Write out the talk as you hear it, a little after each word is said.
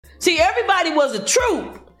See, everybody was a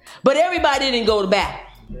troop, but everybody didn't go to battle.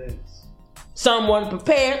 Yes. Some weren't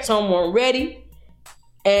prepared, some weren't ready,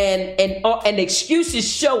 and excuses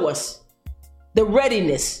show us the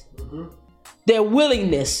readiness, their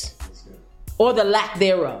willingness, or the lack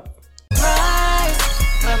thereof. Rise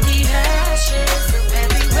from the ashes,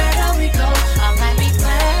 everywhere that we go, our light be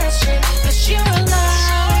flashing. 'Cause you're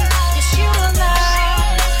alive, yes you're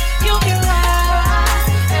alive. You can rise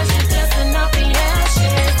as you're dusting off the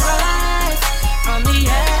ashes. Rise from the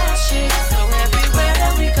ashes, so everywhere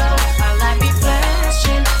that we go, our light be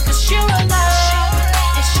flashing. 'Cause you're alive,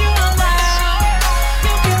 yes you're alive.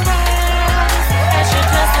 You can rise as you're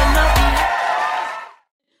dusting off the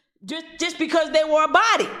ashes. Just because they were a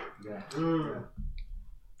body.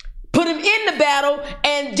 Put them in the battle,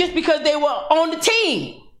 and just because they were on the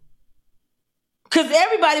team. Because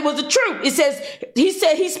everybody was a troop. It says,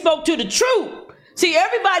 he spoke to the troop. See,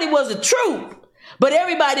 everybody was a troop, but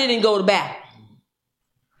everybody didn't go to battle.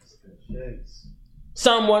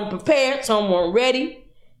 Some weren't prepared, some weren't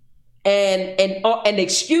ready. And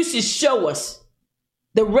excuses show us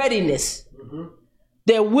the readiness,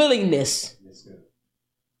 their willingness,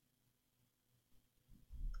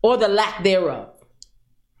 or the lack thereof.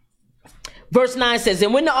 Verse 9 says,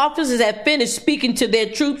 and when the officers had finished speaking to their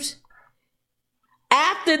troops,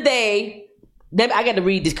 after I got to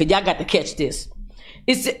read this because y'all got to catch this.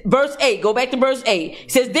 It's verse 8. Go back to verse 8.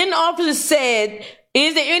 It says, then the officers said,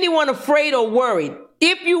 is there anyone afraid or worried?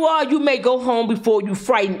 If you are, you may go home before you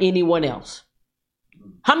frighten anyone else.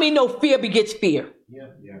 How many know fear begets fear?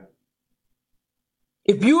 Yeah.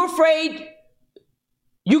 If you're afraid,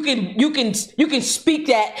 you can speak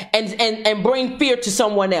that and bring fear to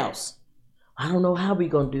someone else. I don't know how we're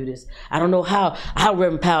going to do this. I don't know how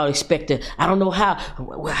Reverend Powell expected. I don't know how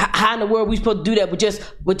in the world we supposed to do that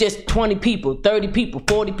with just 20 people, 30 people,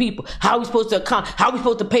 40 people. How are we supposed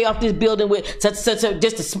to pay off this building with just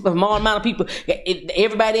a small amount of people?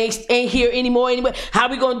 Everybody ain't here anymore anyway. How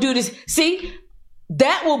are we going to do this? See,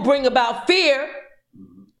 that will bring about fear,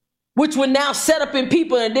 which will now set up in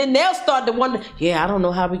people, and then they'll start to wonder, I don't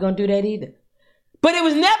know how we're going to do that either. But it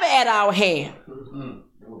was never at our hand.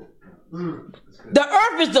 The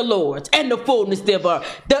earth is the Lord's and the fullness thereof.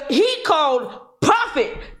 He called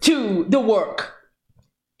prophet to the work.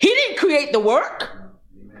 He didn't create the work.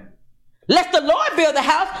 Let the Lord build the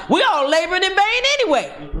house. We all laboring in vain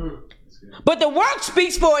anyway. But the work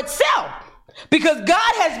speaks for itself because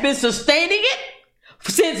God has been sustaining it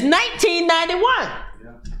since 1991.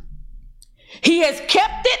 He has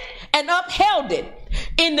kept it and upheld it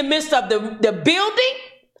in the midst of the building,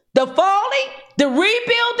 the falling, the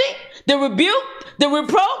rebuilding, the rebuke, the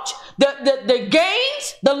reproach, the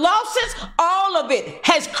gains, the losses. All of it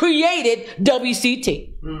has created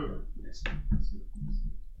WCT.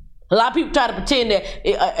 A lot of people try to pretend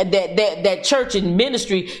that church and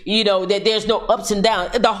ministry, that there's no ups and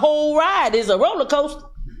downs. The whole ride is a roller coaster.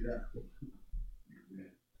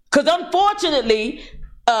 Because unfortunately,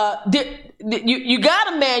 you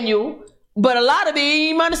got a manual, but a lot of it you didn't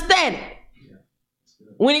even understand it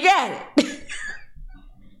when you got it.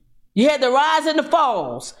 You had the rise and the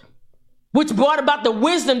falls, which brought about the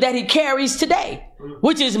wisdom that he carries today,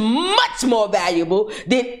 which is much more valuable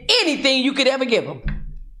than anything you could ever give him.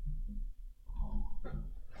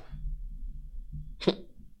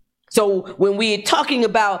 So when we're talking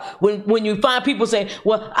about, when you find people saying,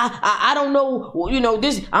 well, I don't know,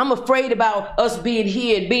 this, I'm afraid about us being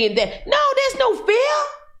here and being there. No, there's no fear.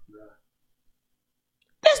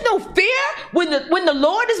 There's no fear when the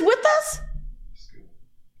Lord is with us.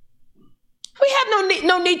 We have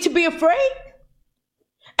no need to be afraid.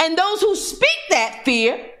 And those who speak that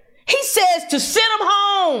fear, he says to send them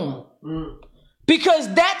home.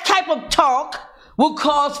 Because that type of talk will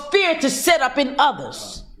cause fear to set up in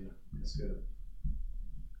others.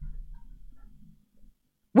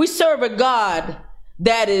 We serve a God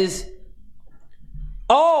that is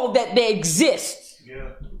all that there exists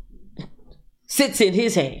sits in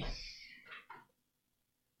his hand.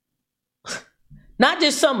 Not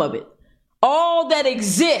just some of it. All that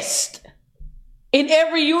exists in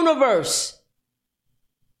every universe,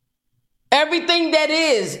 everything that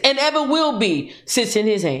is and ever will be sits in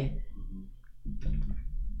his hand.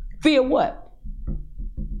 Fear what?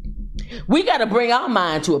 We got to bring our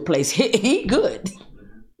mind to a place. He good.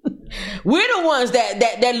 We're the ones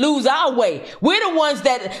that lose our way. We're the ones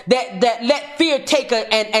that let fear take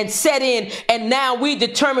and set in, and now we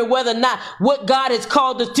determine whether or not what God has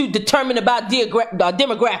called us to determine about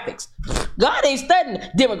demographics. God ain't studying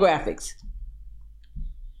demographics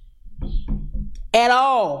at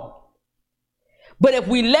all. But if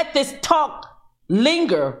we let this talk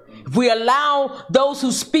linger, if we allow those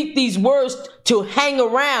who speak these words to hang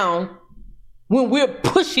around when we're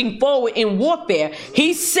pushing forward in warfare,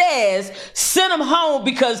 he says, send them home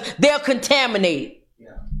because they're contaminated. Yeah.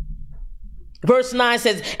 Verse 9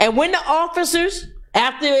 says, and when the officers,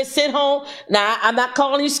 after they're sent home, now I'm not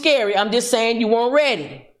calling you scary, I'm just saying you weren't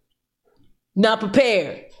ready, not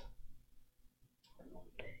prepared.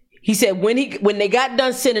 He said when they got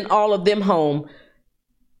done sending all of them home,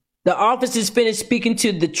 the officers finished speaking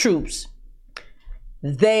to the troops.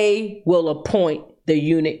 They will appoint the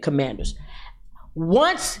unit commanders.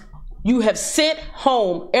 Once you have sent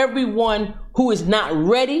home everyone who is not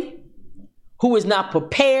ready, who is not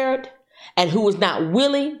prepared, and who is not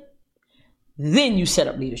willing, then you set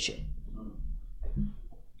up leadership.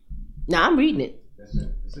 Now I'm reading it. That's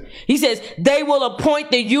it. He says, they will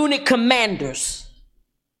appoint the unit commanders.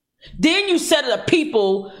 Then you set up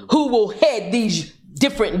people who will head these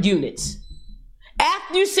different units.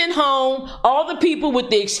 After you send home all the people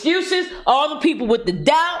with the excuses, all the people with the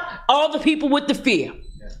doubt, all the people with the fear,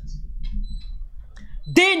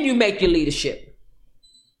 then you make your leadership.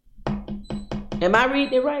 Am I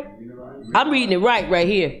reading it right? I'm reading it right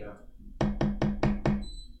here.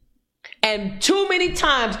 And too many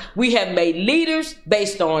times we have made leaders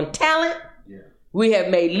based on talent. We have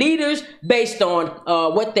made leaders based on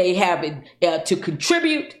what they have to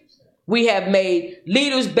contribute. We have made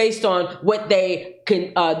leaders based on what they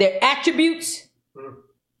can, their attributes.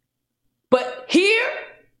 But here,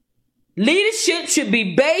 leadership should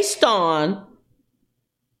be based on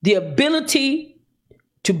the ability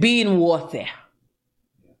to be in warfare,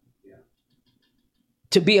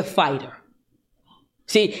 to be a fighter.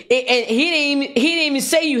 See, and he didn't even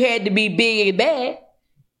say you had to be big and bad.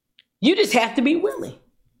 You just have to be willing.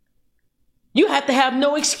 You have to have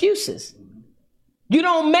no excuses. You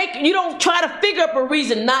don't try to figure up a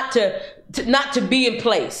reason not to be in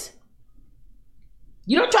place.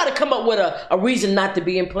 You don't try to come up with a reason not to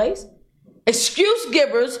be in place. Excuse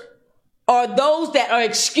givers are those that are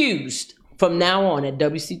excused from now on at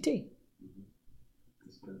WCT.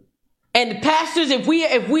 And the pastors,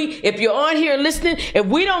 if you're on here listening, if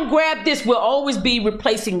we don't grab this, we'll always be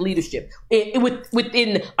replacing leadership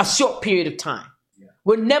within a short period of time. Yeah.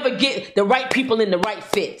 We'll never get the right people in the right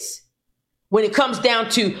fits when it comes down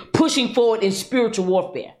to pushing forward in spiritual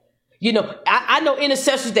warfare. You know, I know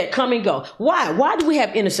intercessors that come and go. Why? Why do we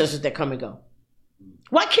have intercessors that come and go?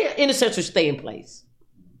 Why can't intercessors stay in place?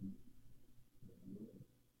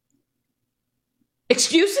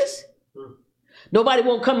 Excuses? Nobody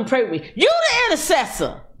won't come and pray with me. You the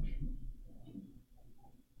intercessor.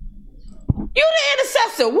 You the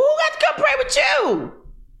intercessor. Who got to come pray with you?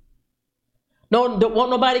 No, don't want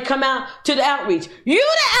nobody come out to the outreach. You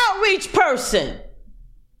the outreach person.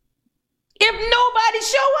 If nobody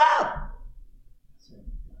show up.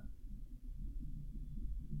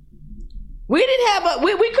 We didn't have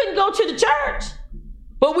we couldn't go to the church,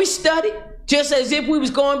 but we studied. Just as if we was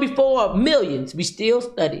going before millions, we still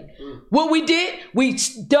studied. What we did, we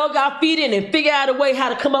dug our feet in and figured out a way how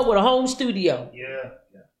to come up with a home studio. Yeah.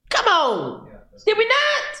 Come on. Yeah, did we not?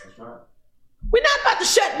 That's right. We're not about to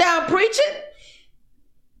shut down preaching.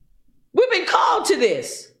 We've been called to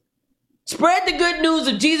this. Spread the good news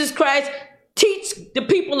of Jesus Christ. Teach the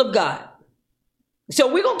people of God.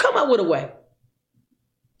 So we're going to come up with a way.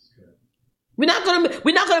 We're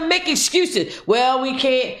not gonna make excuses. Well, we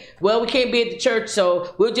can't be at the church,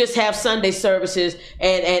 so we'll just have Sunday services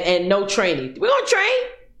and no training. We're gonna train.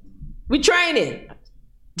 We're training.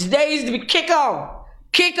 Today's the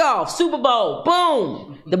kickoff, Super Bowl.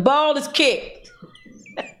 Boom. The ball is kicked.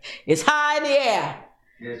 It's high in the air.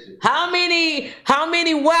 Yes, how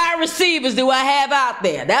many wide receivers do I have out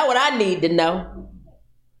there? That's what I need to know.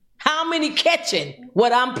 How many catching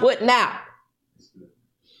what I'm putting out?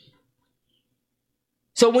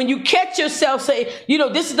 So when you catch yourself, say,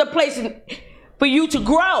 this is the place for you to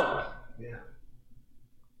grow. Yeah.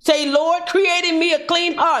 Say, Lord, create in me a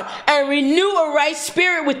clean heart and renew a right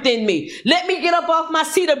spirit within me. Let me get up off my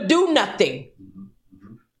seat of do nothing.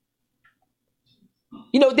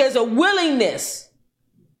 There's a willingness,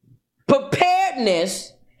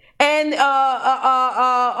 preparedness, and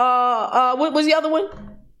what was the other one?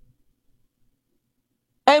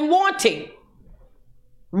 And wanting,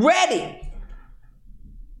 ready.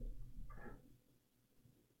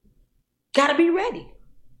 Gotta be ready.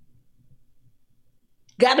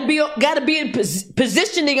 Gotta be in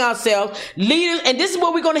positioning ourselves, leaders, and this is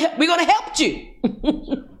what we're gonna help you.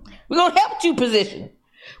 We're gonna help you position.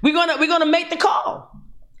 We're gonna make the call.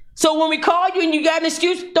 So when we call you and you got an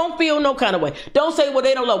excuse, don't feel no kind of way. Don't say, well,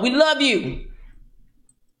 they don't love. We love you.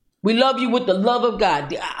 We love you with the love of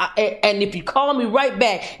God. And if you call me right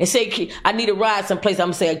back and say, I need a ride someplace,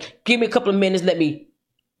 I'm going to say, give me a couple of minutes. Let me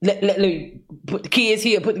put the kids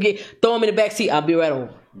here, throw them in the back seat. I'll be right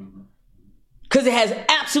over. Because it has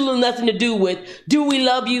absolutely nothing to do with, do we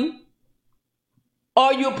love you?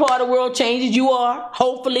 Are you a part of world changes? You are.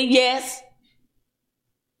 Hopefully, yes.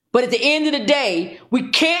 But at the end of the day, we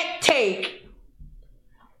can't take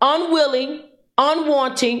unwilling,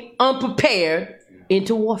 unwanting, unprepared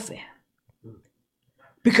into warfare.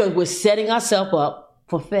 Because we're setting ourselves up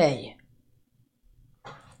for failure.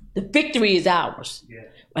 The victory is ours. Yeah.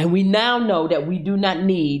 And we now know that we do not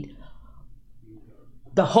need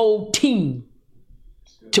the whole team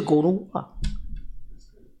to go to war.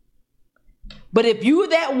 But if you're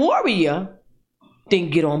that warrior, then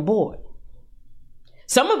get on board.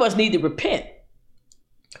 Some of us need to repent.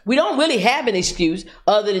 We don't really have an excuse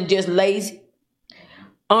other than just lazy,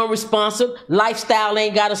 unresponsive. Lifestyle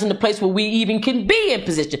ain't got us in the place where we even can be in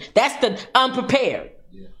position. That's the unprepared.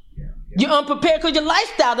 You're unprepared because your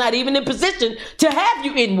lifestyle not even in position to have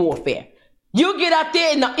you in warfare. You'll get out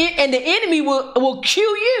there and the enemy will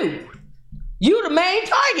cue you. You the main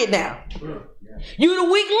target now. You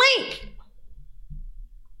the weak link.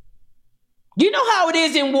 You know how it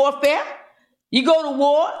is in warfare. You go to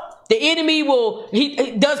war, the enemy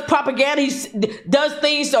he does propaganda, he does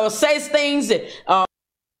things or says things that,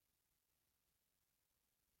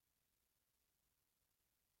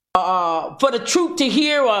 for the truth to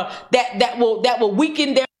hear, or that will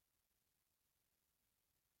weaken their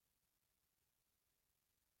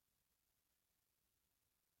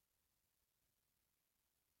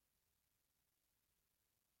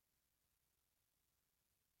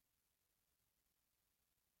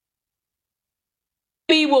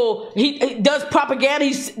he does propaganda,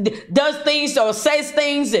 he does things or says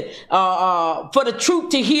things for the truth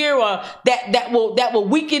to hear, or that will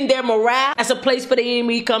weaken their morale. That's a place for the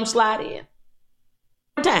enemy to come slide in.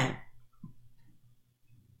 Time.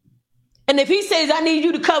 And if he says, I need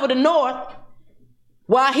you to cover the north,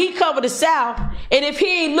 while he cover the south, and if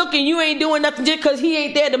he ain't looking, you ain't doing nothing just because he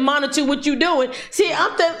ain't there to monitor what you doing. See,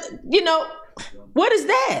 what is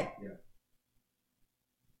that?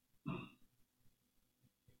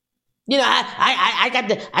 I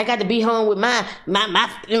got to be home with my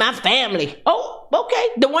family. Oh, okay.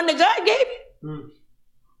 The one that God gave you.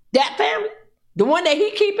 That family. The one that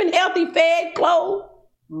he keeping healthy, fed, clothed,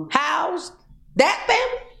 housed. That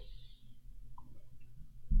family.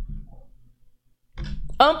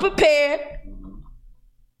 Unprepared,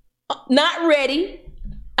 not ready,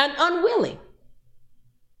 and unwilling.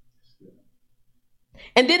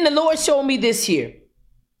 And then the Lord showed me this here.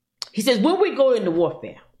 He says, when we go into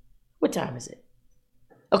warfare, what time is it?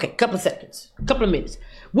 Okay, couple of seconds, couple of minutes.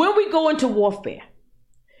 When we go into warfare,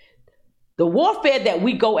 the warfare that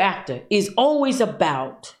we go after is always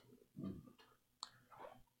about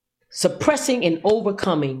suppressing and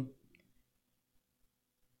overcoming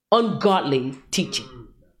ungodly teaching.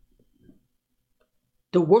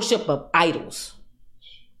 The worship of idols.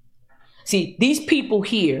 See, these people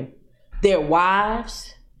here, their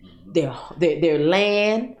wives, their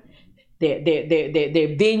land, their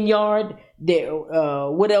vineyard,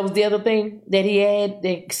 what else was the other thing that he had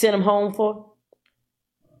they sent him home for?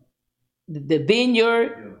 The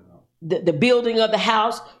vineyard, the building of the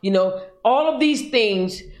house, all of these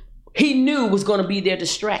things he knew was going to be their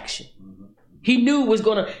distraction. He knew was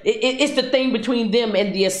going to, it's the thing between them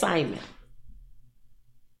and the assignment.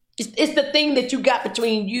 It's the thing that you got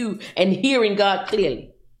between you and hearing God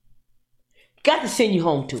clearly. Got to send you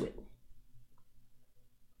home to it.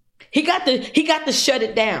 He got to shut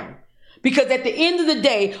it down. Because at the end of the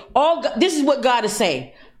day, this is what God is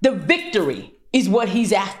saying. The victory is what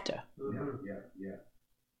he's after. Yeah.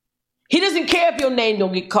 He doesn't care if your name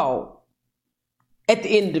don't get called at the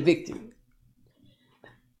end of the victory.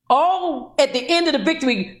 At the end of the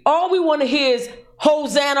victory, all we want to hear is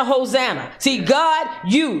Hosanna, Hosanna. See, God,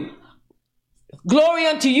 glory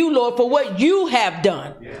unto you, Lord, for what you have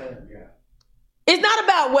done. Yeah. It's not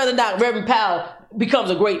about whether or not Reverend Powell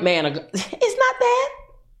becomes a great man. It's not that.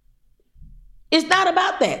 It's not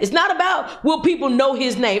about that. It's not about will people know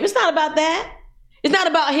his name. It's not about that. It's not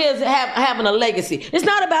about his having a legacy. It's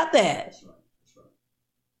not about that.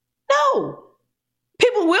 No.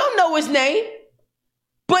 People will know his name,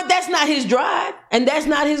 but that's not his drive, and that's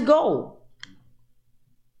not his goal.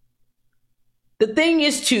 The thing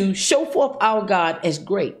is to show forth our God as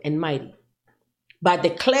great and mighty by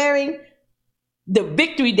declaring the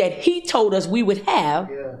victory that he told us we would have,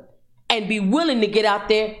 and be willing to get out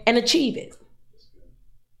there and achieve it.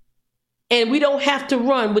 And we don't have to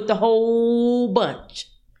run with the whole bunch.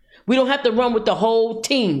 We don't have to run with the whole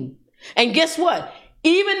team. And guess what?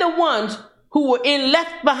 Even the ones who were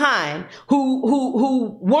left behind,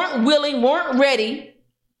 who weren't willing, weren't ready,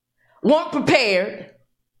 weren't prepared,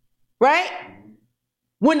 right?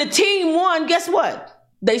 When the team won, guess what?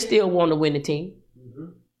 They still want to win the team.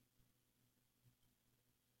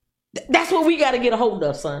 That's what we got to get a hold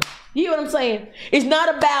of, son. You hear what I'm saying? It's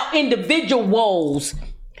not about individual woes.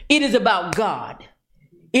 It is about God.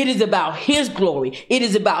 It is about his glory. It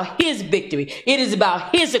is about his victory. It is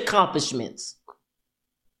about his accomplishments.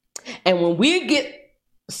 And when we get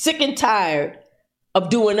sick and tired of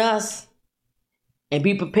doing us and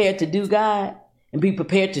be prepared to do God and be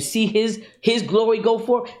prepared to see his glory go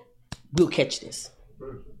forth, we'll catch this.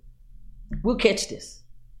 We'll catch this.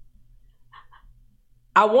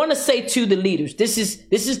 I want to say to the leaders, this is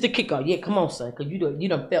the kickoff. Yeah, come on, son, because you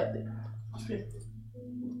done felt it.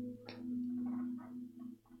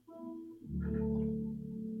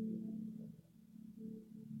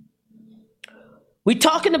 We're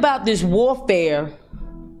talking about this warfare.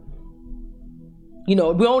 You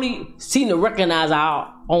know, we only seem to recognize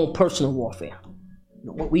our own personal warfare. You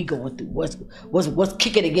know, what we going through, what's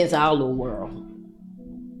kicking against our little world.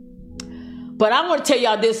 But I want to tell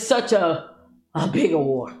y'all, there's such a bigger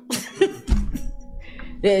war.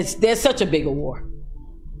 there's such a bigger war.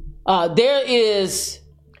 There is,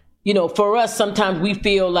 you know, for us, sometimes we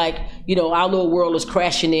feel like, you know, our little world is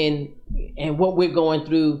crashing in and what we're going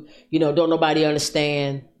through, you know, don't nobody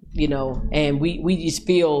understand, you know, and we just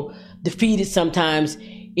feel defeated sometimes.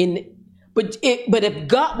 But if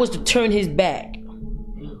God was to turn his back,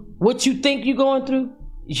 what you think you're going through,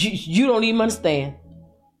 you don't even understand.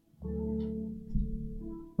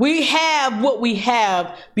 We have what we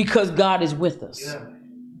have because God is with us. Yeah.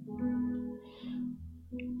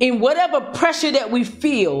 In whatever pressure that we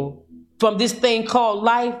feel from this thing called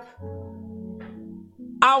life,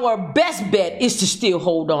 our best bet is to still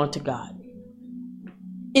hold on to God.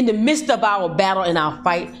 In the midst of our battle and our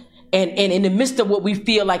fight, and in the midst of what we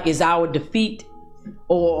feel like is our defeat,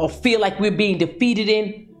 or feel like we're being defeated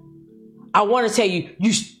in, I want to tell you,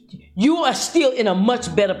 you are still in a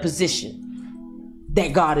much better position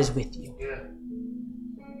that God is with you. Yeah.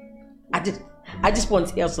 I just want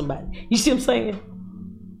to tell somebody. You see what I'm saying?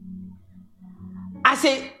 I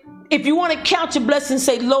said, if you want to count your blessings,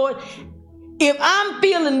 say, Lord, if I'm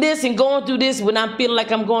feeling this and going through this, when I'm feeling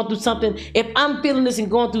like I'm going through something, if I'm feeling this and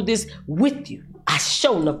going through this with you, I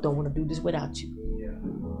sure enough don't want to do this without you. Yeah.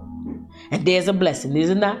 And there's a blessing,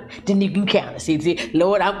 is it not? Then you can count it. See,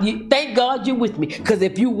 Lord, thank God you're with me. Because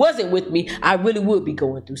if you wasn't with me, I really would be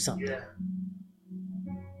going through something. Yeah.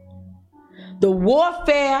 The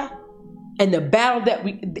warfare and the battle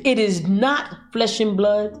it is not flesh and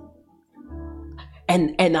blood.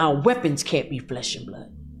 And our weapons can't be flesh and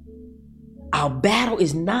blood. Our battle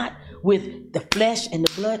is not with the flesh and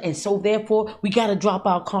the blood. And so therefore, we got to drop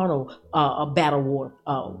our carnal battle war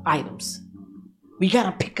items. We got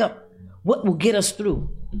to pick up what will get us through.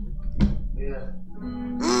 Yeah.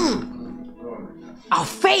 Our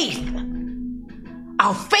faith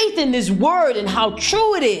in this word and how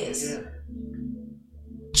true it is. Yeah.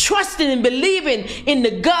 Trusting and believing in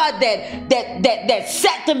the God that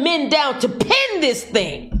sat the men down to pen this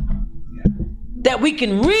thing. That we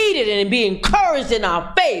can read it and be encouraged in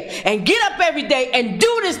our faith and get up every day and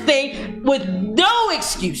do this thing with no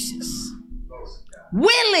excuses.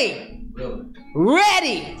 Willing,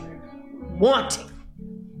 ready, wanting.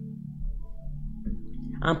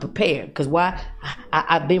 I'm prepared because why?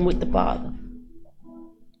 I've been with the Father.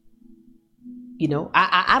 You know,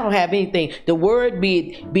 I don't have anything. The word,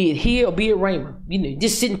 be it here or be it rhema. You know,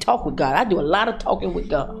 just sit and talk with God. I do a lot of talking with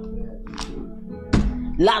God.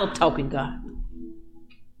 A lot of talking God.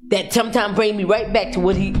 That sometimes bring me right back to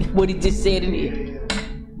what he just said in here.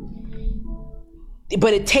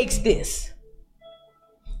 But it takes this.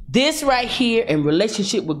 This right here in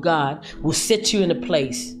relationship with God will set you in a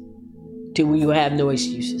place to where you have no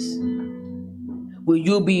excuses. Where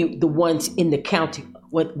you'll be the ones in the county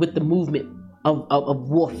with the movement of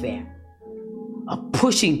warfare, of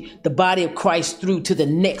pushing the body of Christ through to the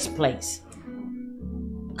next place.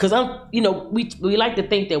 Because we like to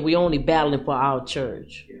think that we're only battling for our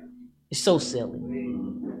church. It's so silly.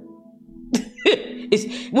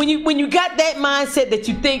 It's when you got that mindset that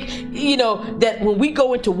you think, you know, that when we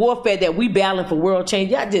go into warfare that we battling for world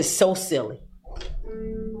change, y'all just so silly.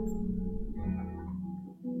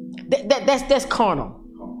 That's carnal.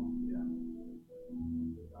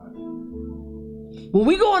 When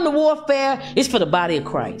we go into warfare, it's for the body of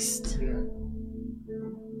Christ.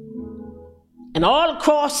 And all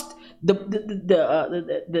across the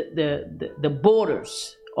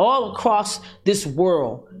borders, all across this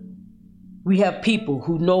world, We have people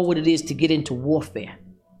who know what it is to get into warfare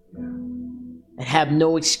and have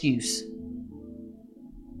no excuse.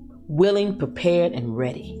 Willing, prepared, and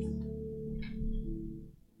ready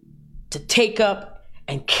to take up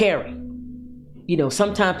and carry. You know,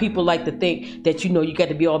 sometimes people like to think that, you got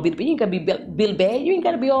to be all Billy, but you ain't got to be Billy Bad. You ain't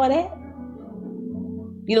got to be all that.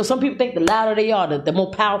 You know, some people think the louder they are, the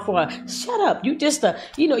more powerful are. Shut up. You just,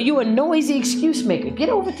 you're a noisy excuse maker. Get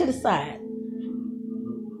over to the side.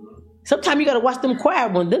 Sometimes you got to watch them choir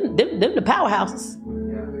ones. Them the powerhouses.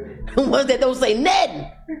 The ones that don't say nothing.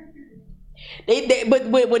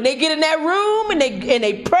 But when they get in that room and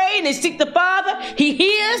they pray and they seek the Father, He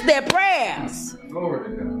hears their prayers. Glory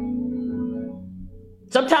to God.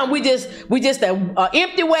 Sometimes we just an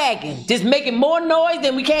empty wagon, just making more noise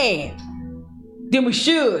than we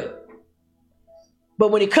should.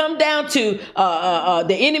 But when it comes down to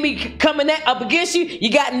the enemy coming up against you,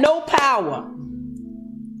 you got no power.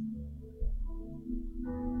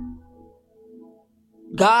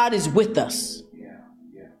 God is with us.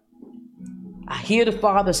 I hear the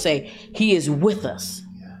Father say, He is with us.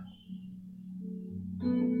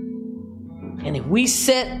 And if we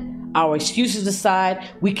set our excuses aside,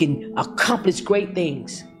 we can accomplish great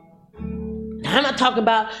things. Now, I'm not talking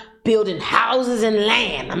about building houses and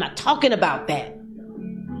land. I'm not talking about that.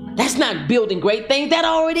 That's not building great things. That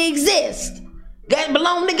already exists. That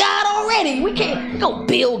belongs to God already. We can't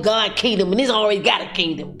build God's kingdom, and it's already got a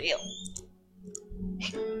kingdom built.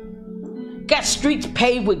 Got streets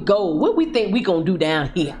paved with gold. What we think we gonna do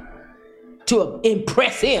down here to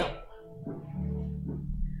impress Him?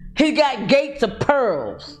 He got gates of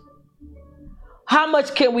pearls. How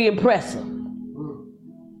much can we impress Him?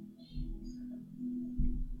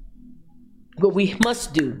 What we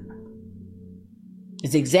must do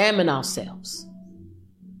is examine ourselves.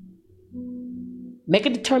 Make a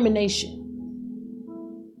determination.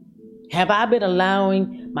 Have I been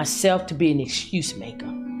allowing myself to be an excuse maker?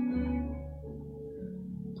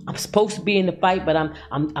 I'm supposed to be in the fight, but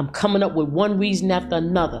I'm coming up with one reason after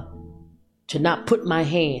another to not put my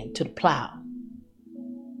hand to the plow.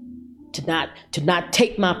 To not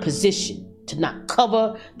take my position, to not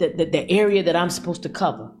cover the area that I'm supposed to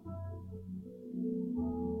cover.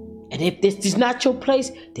 And if this is not your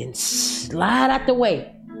place, then slide out the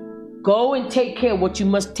way. Go and take care of what you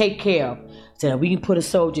must take care of so that we can put a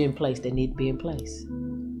soldier in place that need to be in place.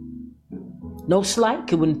 No slight,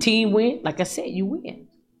 because when the team wins, like I said, you win.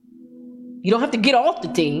 You don't have to get off the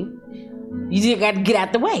team. You just got to get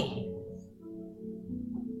out the way.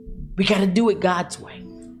 We got to do it God's way.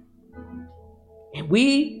 And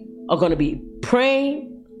we are going to be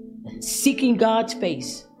praying and seeking God's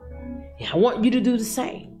face. And I want you to do the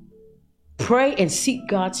same. Pray and seek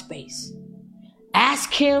God's face.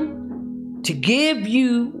 Ask Him to give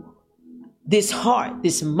you this heart,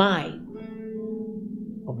 this mind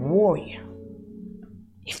of warrior.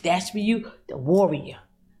 If that's for you, the warrior.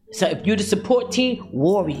 So if you're the support team,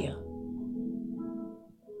 warrior.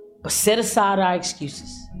 But set aside our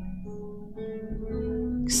excuses.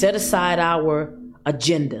 Set aside our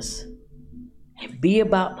agendas. And be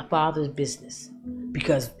about the Father's business.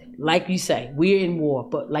 Because like you say, we're in war.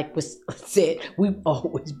 But like was said, we've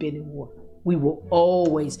always been in war. We will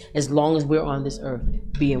always, as long as we're on this earth,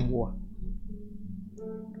 be in war.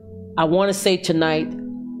 I want to say tonight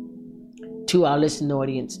to our listening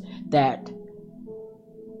audience that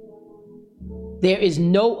there is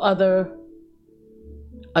no other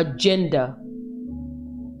agenda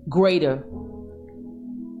greater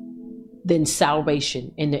than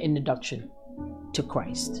salvation in the introduction to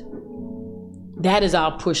Christ. That is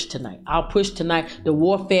our push tonight. Our push tonight, the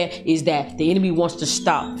warfare is that the enemy wants to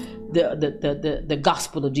stop the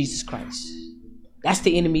gospel of Jesus Christ. That's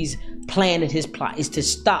the enemy's plan and his plot, is to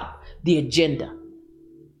stop the agenda,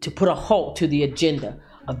 to put a halt to the agenda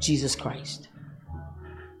of Jesus Christ,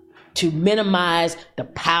 to minimize the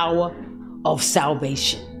power of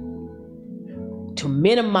salvation, to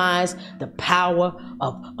minimize the power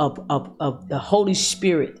of the Holy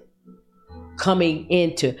Spirit coming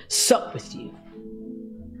in to sup with you,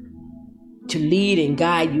 to lead and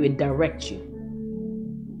guide you and direct you.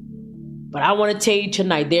 But I want to tell you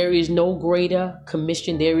tonight, there is no greater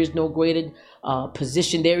commission, there is no greater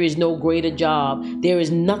position, there is no greater job, there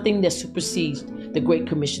is nothing that supersedes the great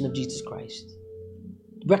commission of Jesus Christ.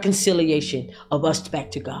 Reconciliation of us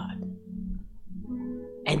back to God.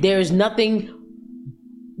 And there is nothing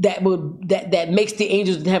that makes the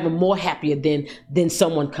angels in heaven more happier than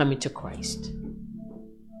someone coming to Christ.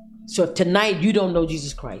 So if tonight you don't know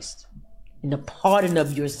Jesus Christ and the pardon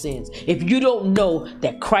of your sins, if you don't know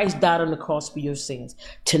that Christ died on the cross for your sins,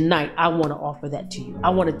 tonight I want to offer that to you. I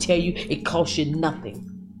want to tell you it costs you nothing.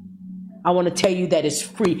 I want to tell you that it's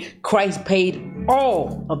free. Christ paid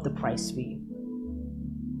all of the price for you.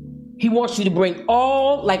 He wants you to bring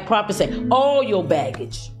all, like Prophet said, all your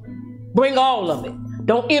baggage. Bring all of it.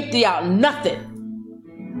 Don't empty out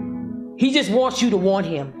nothing. He just wants you to want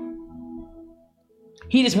him.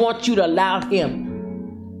 He just wants you to allow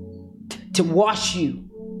him to wash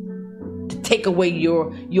you, to take away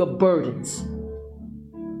your burdens,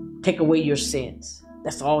 take away your sins.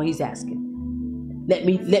 That's all he's asking. Let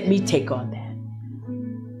me take on that.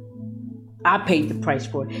 I paid the price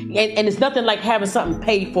for it. And it's nothing like having something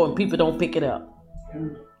paid for and people don't pick it up.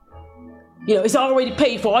 You know, it's already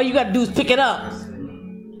paid for. All you got to do is pick it up.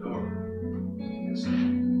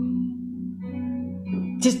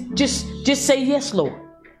 Just say yes, Lord.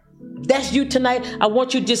 If that's you tonight, I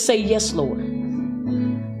want you to just say yes, Lord.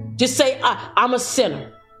 Just say, I'm a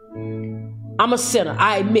sinner. I'm a sinner.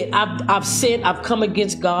 I admit I've sinned. I've come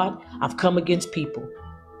against God. I've come against people.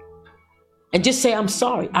 And just say, I'm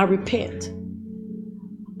sorry. I repent.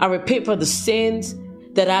 I repent for the sins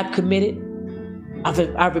that I've committed.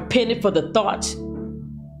 I've repented for the thoughts.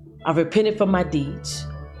 I've repented for my deeds.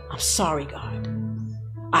 I'm sorry, God.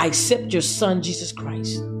 I accept your son, Jesus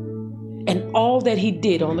Christ, and all that he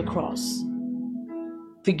did on the cross.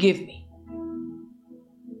 Forgive me.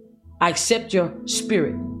 I accept your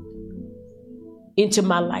spirit into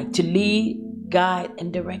my life to lead, guide,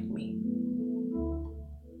 and direct me.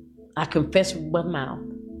 I confess with my mouth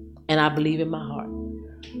and I believe in my heart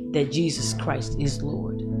that Jesus Christ is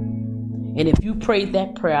Lord. And if you prayed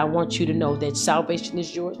that prayer, I want you to know that salvation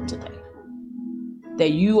is yours today.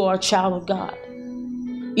 That you are a child of God.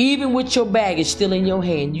 Even with your baggage still in your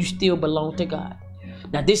hand, you still belong to God.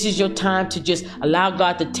 Now, this is your time to just allow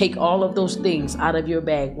God to take all of those things out of your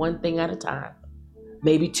bag, one thing at a time.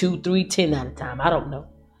 Maybe 2, 3, 10 at a time. I don't know.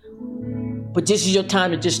 But this is your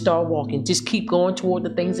time to just start walking. Just keep going toward the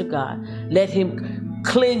things of God. Let him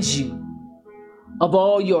cleanse you of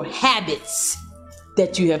all your habits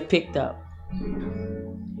that you have picked up.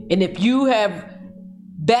 And if you have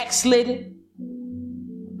backslidden,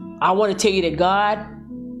 I want to tell you that God,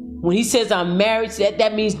 when he says I'm married,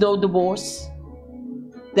 that means no divorce.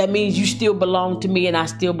 That means you still belong to me and I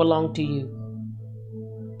still belong to you.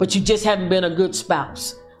 But you just haven't been a good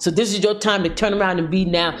spouse. So this is your time to turn around and be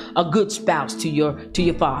now a good spouse to your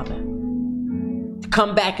father. To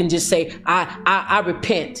come back and just say, I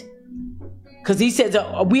repent. Because he says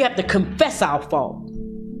we have to confess our fault.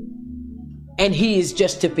 And he is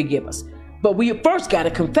just to forgive us. But we first got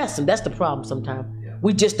to confess him. That's the problem sometimes.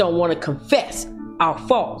 We just don't want to confess our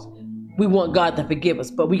faults. We want God to forgive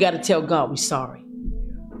us. But we got to tell God we're sorry.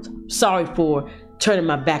 Sorry for turning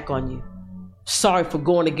my back on you. Sorry for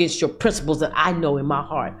going against your principles that I know in my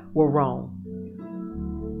heart were wrong.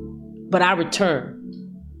 But I return.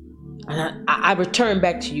 And I return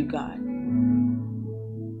back to you, God.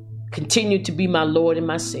 Continue to be my Lord and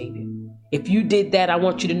my Savior. If you did that, I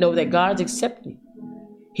want you to know that God's accepting you.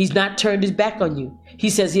 He's not turned his back on you. He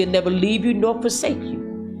says he'll never leave you nor forsake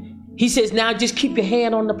you. He says now just keep your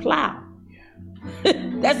hand on the plow.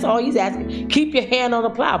 That's all he's asking. Keep your hand on the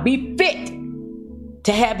plow. Be fit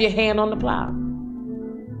to have your hand on the plow.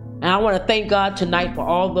 And I want to thank God tonight for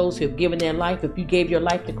all those who have given their life. If you gave your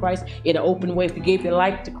life to Christ in an open way, if you gave your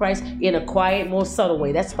life to Christ in a quiet, more subtle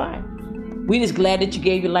way, that's fine. We're just glad that you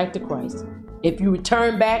gave your life to Christ. If you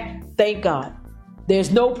return back, thank God.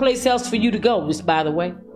 There's no place else for you to go, just by the way.